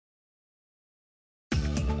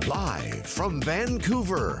Live from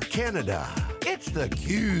Vancouver, Canada, it's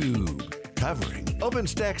theCUBE. Covering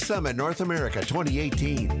OpenStack Summit North America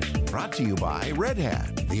 2018. Brought to you by Red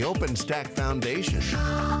Hat, the OpenStack Foundation,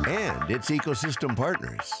 and its ecosystem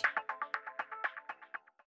partners.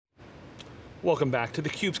 Welcome back to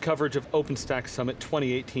theCUBE's coverage of OpenStack Summit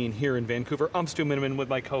 2018 here in Vancouver. I'm Stu Miniman with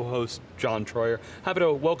my co-host, John Troyer. Happy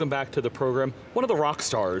to welcome back to the program one of the rock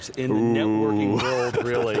stars in the networking world,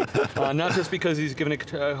 really. Not just because he's given a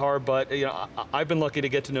guitar, but I've been lucky to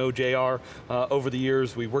get to know JR over the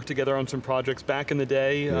years. We worked together on some projects back in the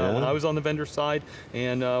day when I was on the vendor side,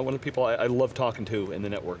 and one of the people I love talking to in the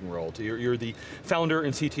networking world. You're the founder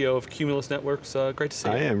and CTO of Cumulus Networks. Great to see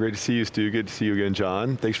you. I am, great to see you, Stu. Good to see you again,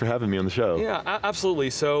 John. Thanks for having me on the show. Yeah, absolutely.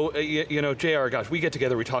 So, JR, gosh, we get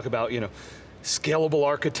together, we talk about, scalable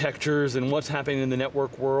architectures and what's happening in the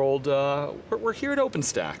network world. We're here at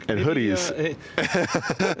OpenStack. And maybe, hoodies.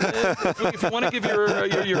 If you want to give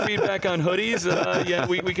your feedback on hoodies, yeah,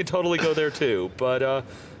 we could totally go there too. But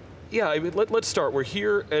yeah, let's start. We're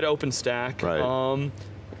here at OpenStack. Right.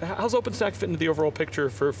 How's OpenStack fit into the overall picture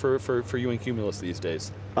for you and Cumulus these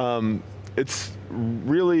days? It's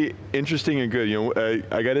really interesting and good.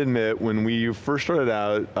 I got to admit, when we first started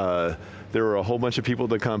out, there were a whole bunch of people at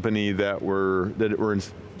the company that were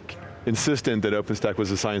insistent that OpenStack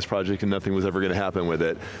was a science project and nothing was ever going to happen with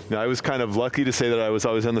it. Now, I was kind of lucky to say that I was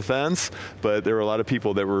always on the fence, but there were a lot of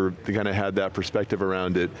people that kind of had that perspective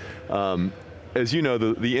around it. As you know,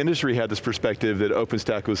 the industry had this perspective that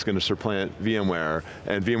OpenStack was going to supplant VMware,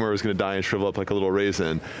 and VMware was going to die and shrivel up like a little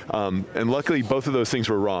raisin. And luckily, both of those things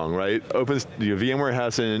were wrong, right? VMware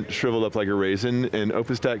hasn't shriveled up like a raisin, and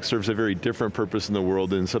OpenStack serves a very different purpose in the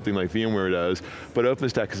world than something like VMware does, but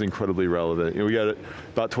OpenStack is incredibly relevant. We got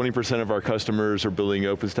about 20% of our customers are building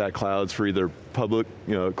OpenStack clouds for either public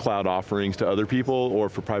cloud offerings to other people or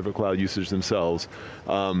for private cloud usage themselves.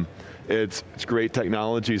 It's great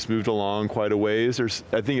technology, it's moved along quite a ways.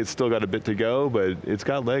 I think it's still got a bit to go, but it's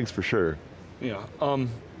got legs for sure. Yeah,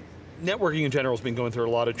 networking in general has been going through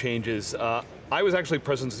a lot of changes. I was actually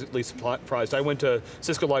pleasantly surprised. I went to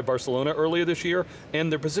Cisco Live Barcelona earlier this year,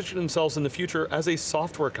 and they're positioning themselves in the future as a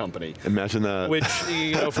software company. Imagine that. Which,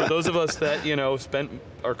 for those of us that spent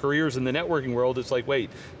our careers in the networking world, it's like,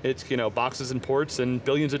 wait, it's boxes and ports and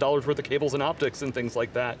billions of dollars worth of cables and optics and things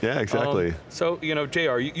like that. Yeah, exactly. So,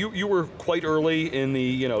 JR, you were quite early in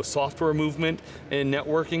the software movement in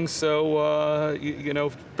networking. So,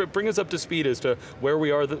 bring us up to speed as to where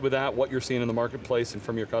we are with that, what you're seeing in the marketplace and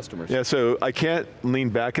from your customers. Yeah, so I can't lean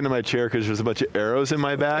back into my chair because there's a bunch of arrows in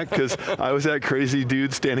my back, because I was that crazy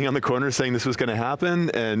dude standing on the corner saying this was going to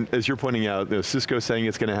happen, and as you're pointing out, Cisco saying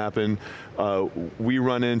it's going to happen. We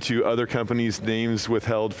run into other companies' names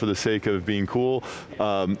withheld for the sake of being cool,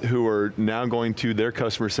 who are now going to their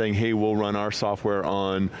customers saying, hey, we'll run our software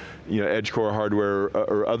on edge core hardware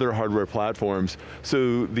or other hardware platforms.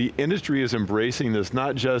 So the industry is embracing this,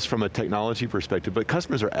 not just from a technology perspective, but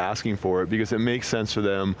customers are asking for it because it makes sense for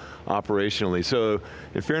them operationally. So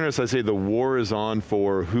in fairness, I say the war is on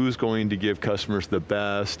for who's going to give customers the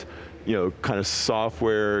best kind of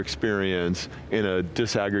software experience in a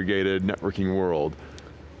disaggregated networking world.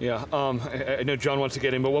 Yeah, I know John wants to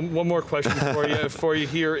get in, but one more question for you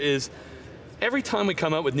here is, every time we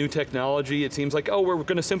come out with new technology, it seems like, oh, we're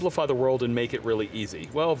going to simplify the world and make it really easy.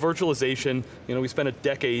 Well, virtualization, we spent a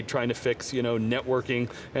decade trying to fix, networking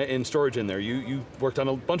and storage in there. You worked on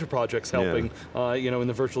a bunch of projects helping, in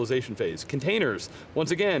the virtualization phase. Containers,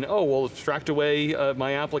 once again, oh, well, abstract away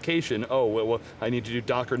my application. Oh, well, I need to do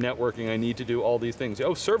Docker networking. I need to do all these things.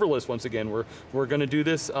 Oh, serverless, once again, we're going to do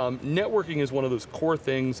this. Networking is one of those core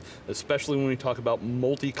things, especially when we talk about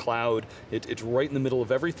multi-cloud. It's right in the middle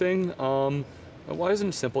of everything. Why isn't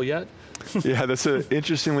it simple yet? Yeah, that's an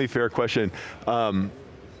interestingly fair question. How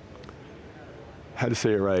to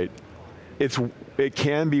say it right? It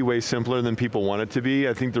can be way simpler than people want it to be.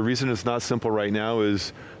 I think the reason it's not simple right now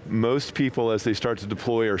is most people, as they start to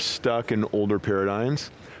deploy, are stuck in older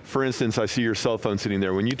paradigms. For instance, I see your cell phone sitting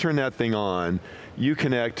there. When you turn that thing on, you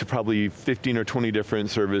connect to probably 15 or 20 different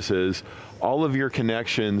services. All of your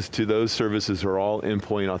connections to those services are all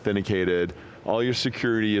endpoint authenticated. All your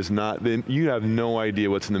security is not, you have no idea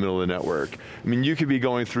what's in the middle of the network. I mean, you could be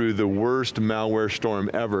going through the worst malware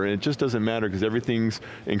storm ever, and it just doesn't matter because everything's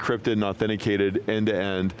encrypted and authenticated end to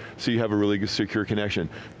end, so you have a really good secure connection.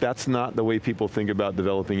 That's not the way people think about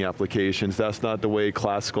developing applications. That's not the way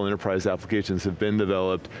classical enterprise applications have been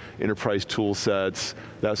developed, enterprise tool sets,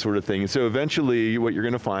 that sort of thing. And so eventually, what you're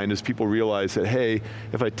going to find is people realize that, hey,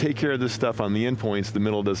 if I take care of this stuff on the endpoints, the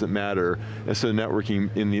middle doesn't matter, and so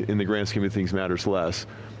networking in the grand scheme of things matters less.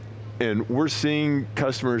 And we're seeing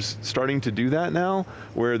customers starting to do that now,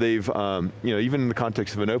 where they've, even in the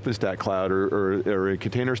context of an OpenStack cloud or a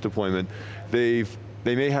containers deployment, they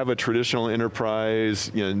may have a traditional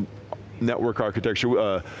enterprise, network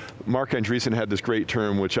architecture. Mark Andreessen had this great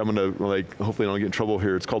term, which I'm going to, hopefully I don't get in trouble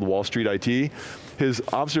here, it's called Wall Street IT. His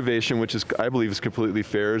observation, which is, I believe is completely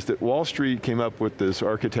fair, is that Wall Street came up with this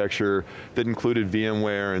architecture that included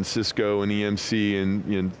VMware and Cisco and EMC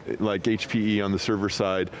and like HPE on the server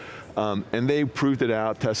side. And they proved it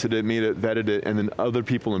out, tested it, made it, vetted it, and then other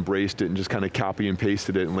people embraced it and just kind of copy and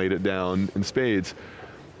pasted it and laid it down in spades.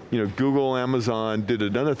 Google, Amazon did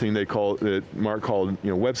another thing that Mark called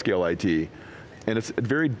web scale IT. And it's a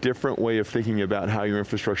very different way of thinking about how your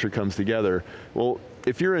infrastructure comes together. Well,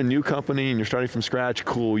 if you're a new company and you're starting from scratch,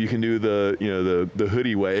 cool, you can do the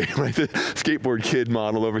hoodie way, right? The skateboard kid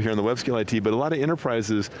model over here on the web scale IT, but a lot of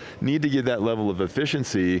enterprises need to get that level of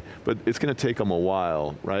efficiency, but it's going to take them a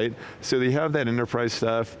while, right? So they have that enterprise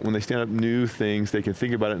stuff. When they stand up new things, they can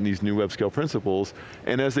think about it in these new web scale principles,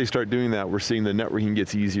 and as they start doing that, we're seeing the networking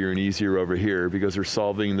gets easier and easier over here because they're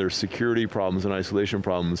solving their security problems and isolation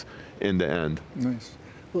problems end to end. Nice.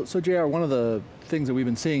 Well, so JR, one of the things that we've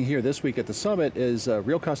been seeing here this week at the Summit is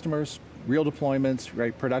real customers, real deployments,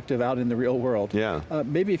 right, productive out in the real world. Yeah.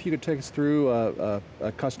 Maybe if you could take us through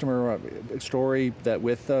a customer story that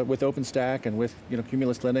with OpenStack and with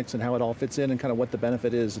Cumulus Linux and how it all fits in and kind of what the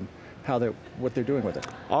benefit is and what they're doing with it.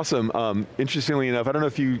 Awesome. Interestingly enough, I don't know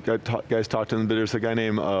if you guys talked to him, but there's a guy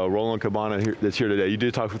named Roland Cabana that's here today. You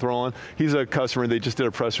did talk with Roland. He's a customer. They just did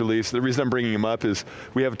a press release. The reason I'm bringing him up is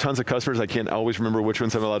we have tons of customers. I can't always remember which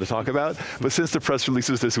ones I'm allowed to talk about, but since the press release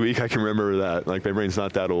was this week, I can remember that. Like, my brain's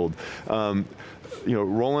not that old.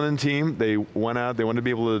 Roland and team, they went out, they wanted to be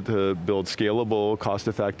able to build scalable,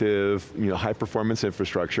 cost-effective, high-performance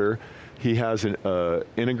infrastructure. He has an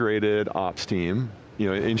integrated ops team,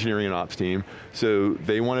 engineering and ops team. So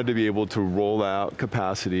they wanted to be able to roll out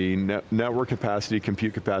capacity, network capacity,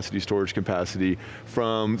 compute capacity, storage capacity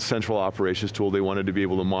from central operations tool. They wanted to be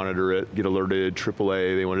able to monitor it, get alerted,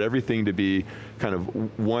 AAA. They wanted everything to be kind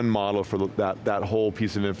of one model for that whole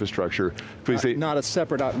piece of infrastructure. Not a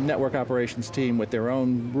separate network operations team with their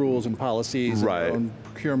own rules and policies, right, and their own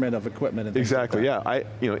procurement of equipment and things exactly, like that.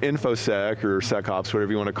 yeah. InfoSec or SecOps,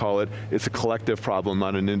 whatever you want to call it, it's a collective problem,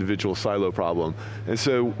 not an individual silo problem. And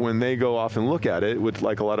so when they go off and look at it, which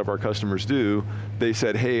like a lot of our customers do, they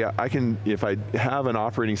said, hey, if I have an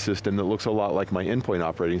operating system that looks a lot like my endpoint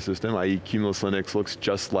operating system, i.e. Cumulus Linux looks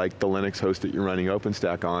just like the Linux host that you're running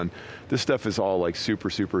OpenStack on, this stuff is all like super,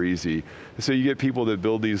 super easy. So you get people that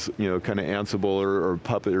build these kind of Ansible or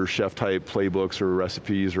Puppet or Chef type playbooks or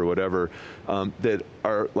recipes or whatever that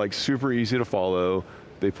are like super easy to follow.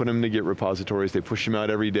 They put them into Git repositories, they push them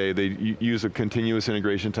out every day, they use a continuous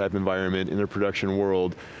integration type environment in their production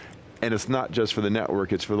world, and it's not just for the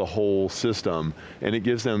network, it's for the whole system, and it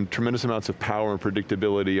gives them tremendous amounts of power and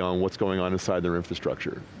predictability on what's going on inside their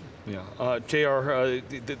infrastructure. Yeah, JR,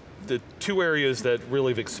 the two areas that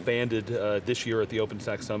really have expanded this year at the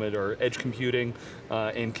OpenStack Summit are edge computing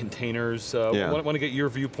and containers. Yeah. Want to get your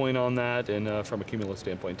viewpoint on that, and from a Cumulus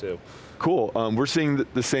standpoint too. Cool, we're seeing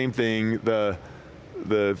the same thing.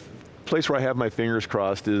 The place where I have my fingers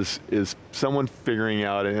crossed is someone figuring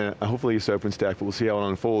out, and hopefully it's OpenStack, but we'll see how it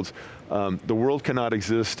unfolds. The world cannot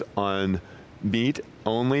exist on meat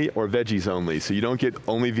only or veggies only. So you don't get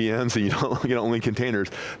only VMs and you don't get only containers.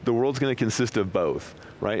 The world's going to consist of both,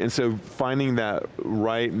 right? And so finding that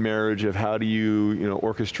right marriage of how do you,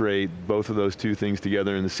 orchestrate both of those two things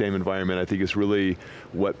together in the same environment, I think is really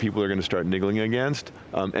what people are going to start niggling against,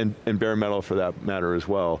 and bare metal for that matter as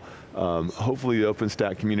well. Hopefully the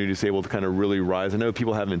OpenStack community is able to kind of really rise. I know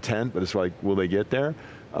people have intent, but it's like, will they get there?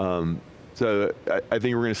 So I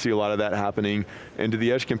think we're going to see a lot of that happening. And to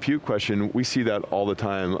the edge compute question, we see that all the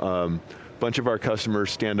time. A bunch of our customers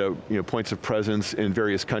stand up points of presence in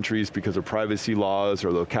various countries because of privacy laws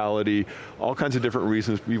or locality, all kinds of different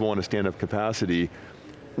reasons people want to stand up capacity.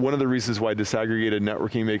 One of the reasons why disaggregated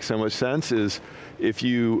networking makes so much sense is if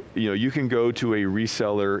you can go to a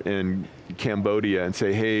reseller in Cambodia and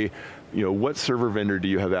say, hey, what server vendor do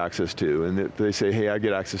you have access to? And they say, hey, I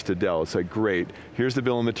get access to Dell. It's like, great, here's the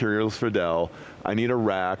bill of materials for Dell. I need a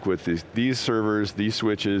rack with these servers, these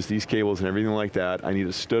switches, these cables and everything like that. I need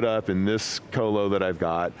it stood up in this colo that I've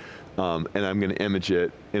got, and I'm going to image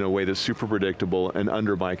it in a way that's super predictable and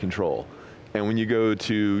under my control. And when you go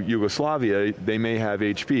to Yugoslavia, they may have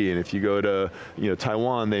HP, and if you go to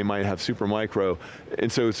Taiwan, they might have Supermicro.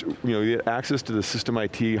 And so it's, you get access to the system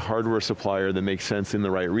IT hardware supplier that makes sense in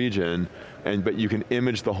the right region, but you can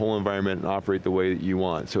image the whole environment and operate the way that you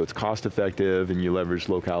want. So it's cost effective and you leverage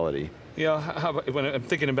locality. Yeah, how about, when I'm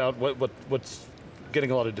thinking about what's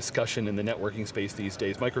getting a lot of discussion in the networking space these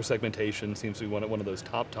days, microsegmentation seems to be one of those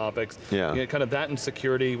top topics. Yeah. Kind of that and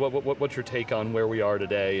security, what's your take on where we are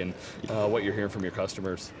today and what you're hearing from your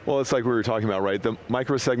customers? Well, it's like we were talking about, right? The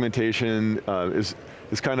microsegmentation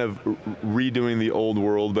is kind of redoing the old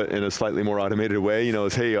world, but in a slightly more automated way.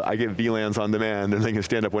 It's, hey, I get VLANs on demand and they can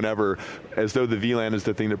stand up whenever, as though the VLAN is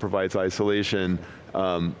the thing that provides isolation.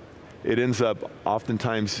 It ends up,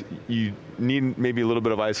 oftentimes, you need maybe a little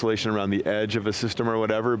bit of isolation around the edge of a system or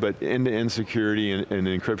whatever, but end-to-end security and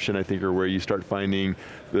encryption, I think, are where you start finding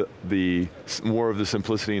the more of the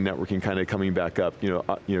simplicity in networking kind of coming back up.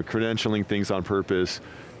 Credentialing things on purpose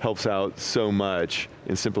helps out so much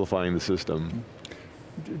in simplifying the system.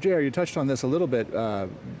 JR, you touched on this a little bit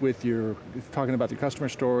with your talking about the customer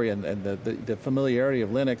story and the familiarity of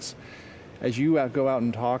Linux. As you go out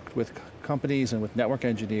and talk with companies and with network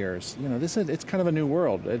engineers, it's kind of a new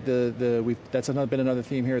world. That's been another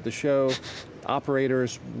theme here at the show.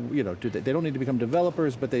 Operators, they don't need to become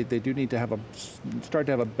developers, but they do need to start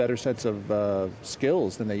to have a better sense of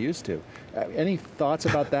skills than they used to. Any thoughts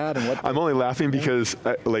about that and what? I'm only laughing because,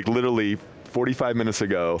 like, literally 45 minutes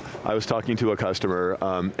ago, I was talking to a customer,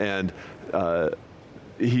 and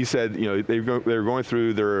he said, they're going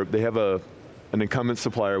through they have an incumbent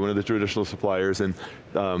supplier, one of the traditional suppliers, and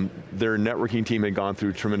their networking team had gone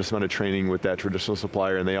through a tremendous amount of training with that traditional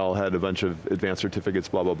supplier, and they all had a bunch of advanced certificates,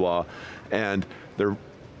 blah, blah, blah. And they're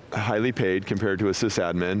highly paid compared to a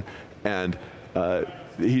sysadmin, and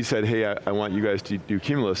he said, hey, I want you guys to do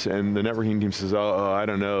Cumulus, and the networking team says, oh, I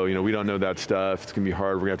don't know, we don't know that stuff, it's going to be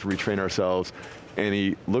hard, we're going to have to retrain ourselves. And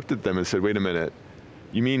he looked at them and said, wait a minute,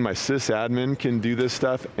 you mean my sysadmin can do this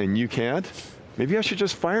stuff and you can't? Maybe I should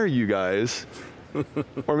just fire you guys,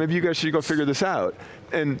 or maybe you guys should go figure this out.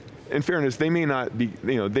 And in fairness, they may not be,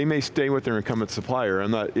 they may stay with their incumbent supplier.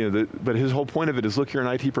 I'm not, but his whole point of it is, look, you're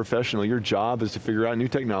an IT professional. Your job is to figure out new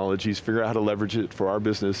technologies, figure out how to leverage it for our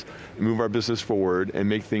business, move our business forward, and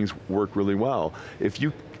make things work really well. If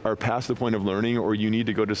you are past the point of learning, or you need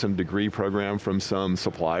to go to some degree program from some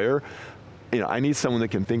supplier, I need someone that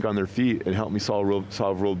can think on their feet and help me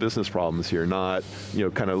solve real business problems here, not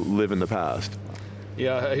kind of live in the past.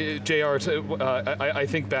 Yeah, JR, I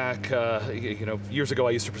think back, years ago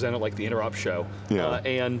I used to present at the Interop show. Yeah.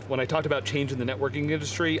 And when I talked about change in the networking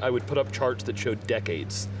industry, I would put up charts that showed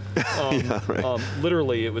decades. Yeah, right.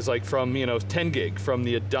 Literally, it was like from 10 gig, from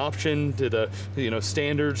the adoption to the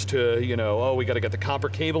standards to oh, we got to get the copper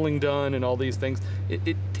cabling done and all these things.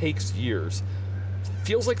 It takes years.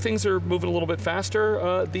 Feels like things are moving a little bit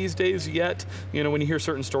faster these days, yet, when you hear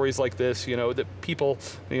certain stories like this, that people,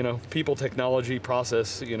 technology,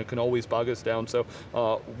 process, can always bog us down. So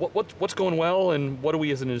what's going well, and what do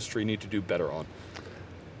we as an industry need to do better on?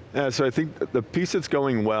 So I think the piece that's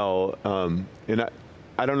going well, and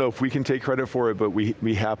I don't know if we can take credit for it, but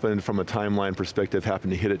we happened, from a timeline perspective,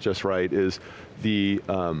 happened to hit it just right, is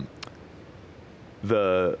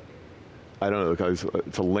I don't know, because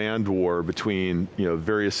it's a land war between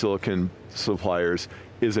various silicon suppliers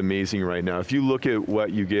is amazing right now. If you look at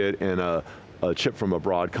what you get in a chip from a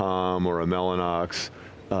Broadcom or a Mellanox,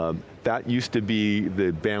 that used to be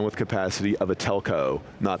the bandwidth capacity of a telco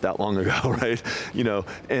not that long ago, right?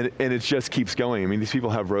 And it just keeps going. I mean, these people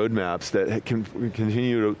have roadmaps that can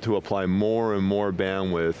continue to apply more and more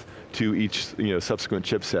bandwidth to each subsequent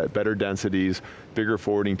chipset, better densities, bigger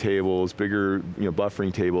forwarding tables, bigger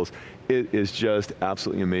buffering tables. It is just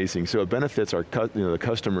absolutely amazing. So it benefits our the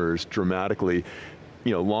customers dramatically.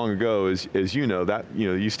 Long ago, as that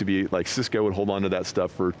used to be like Cisco would hold on to that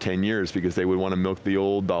stuff for 10 years because they would want to milk the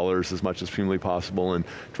old dollars as much as humanly possible and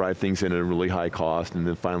drive things in at a really high cost and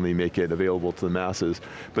then finally make it available to the masses.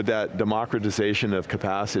 But that democratization of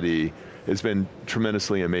capacity has been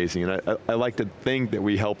tremendously amazing, and I like to think that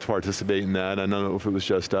we helped participate in that. I don't know if it was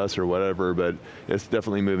just us or whatever, but it's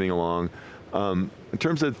definitely moving along. In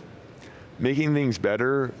terms of making things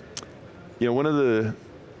better, one of the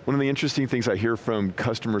interesting things I hear from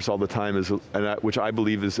customers all the time is, which I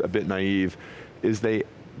believe is a bit naive, is they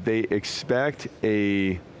expect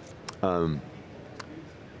a kind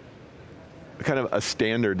of a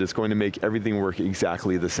standard that's going to make everything work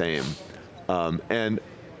exactly the same. And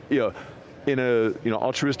in a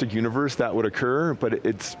altruistic universe that would occur, but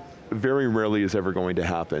very rarely is ever going to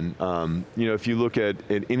happen. If you look at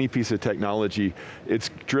any piece of technology, it's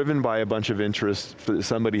driven by a bunch of interests that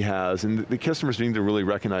somebody has, and the customers need to really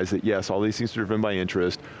recognize that, yes, all these things are driven by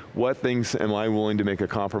interest. What things am I willing to make a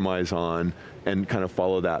compromise on, and kind of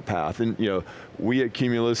follow that path? And we at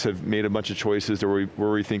Cumulus have made a bunch of choices where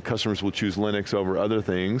we think customers will choose Linux over other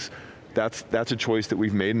things. That's a choice that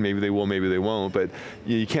we've made, and maybe they will, maybe they won't, but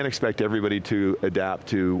you can't expect everybody to adapt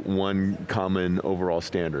to one common overall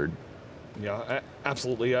standard. Yeah,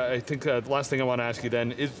 absolutely. I think the last thing I want to ask you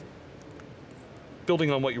then is,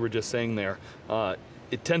 building on what you were just saying there,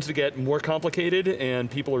 it tends to get more complicated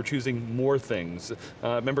and people are choosing more things.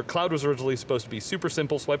 Remember, cloud was originally supposed to be super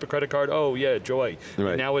simple, swipe a credit card, oh yeah, joy.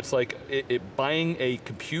 Right. Now it's like, buying a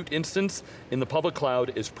compute instance in the public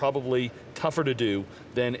cloud is probably tougher to do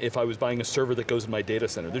than if I was buying a server that goes in my data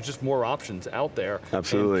center. There's just more options out there.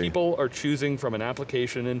 Absolutely. And people are choosing from an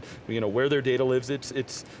application and where their data lives.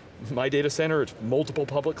 It's my data center, it's multiple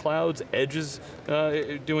public clouds, Edge is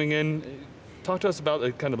doing in. Talk to us about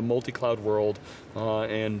kind of the multi-cloud world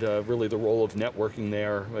and really the role of networking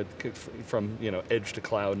there from edge to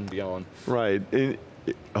cloud and beyond. Right.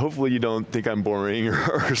 Hopefully you don't think I'm boring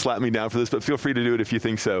or slap me down for this, but feel free to do it if you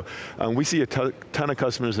think so. We see a ton of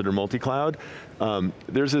customers that are multi-cloud.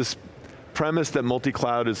 There's this premise that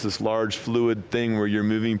multi-cloud is this large fluid thing where you're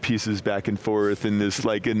moving pieces back and forth and this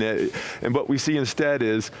and what we see instead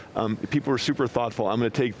is people are super thoughtful. I'm going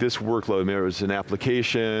to take this workload, maybe it's an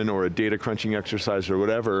application or a data crunching exercise or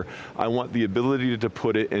whatever. I want the ability to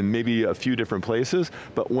put it in maybe a few different places,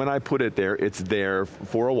 but when I put it there, it's there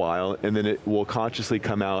for a while and then it will consciously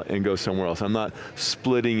come out and go somewhere else. I'm not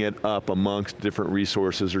splitting it up amongst different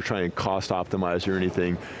resources or trying to cost optimize or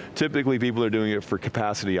anything. Typically people are doing it for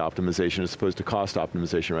capacity optimization as opposed to cost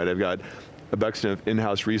optimization, right? I've got a bunch of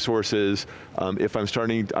in-house resources. If I'm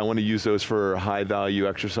I want to use those for high value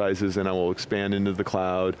exercises and I will expand into the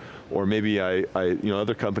cloud, or maybe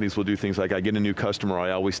other companies will do things like I get a new customer,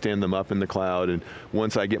 I always stand them up in the cloud, and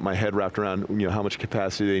once I get my head wrapped around how much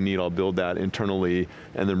capacity they need, I'll build that internally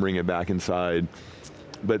and then bring it back inside.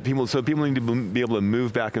 But people need to be able to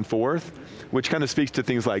move back and forth, which kind of speaks to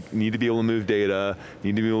things like need to be able to move data,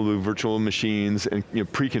 need to be able to move virtual machines and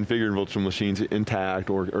pre-configured virtual machines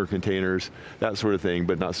intact or containers, that sort of thing,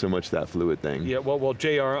 but not so much that fluid thing. Yeah, well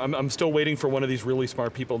JR, I'm still waiting for one of these really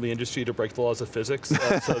smart people in the industry to break the laws of physics so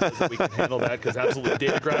that we can handle that, because absolutely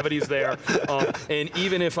data gravity is there. And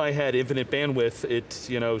even if I had infinite bandwidth, it's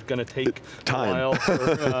going to take time. A while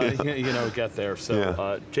for get there.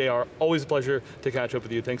 So JR, always a pleasure to catch up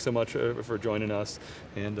with you. Thanks so much for joining us.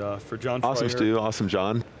 And for John Troyer. Awesome, Stu. Awesome,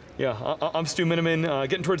 John. Yeah, I'm Stu Miniman,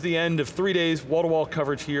 getting towards the end of 3 days, wall-to-wall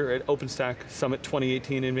coverage here at OpenStack Summit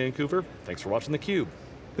 2018 in Vancouver. Thanks for watching theCUBE.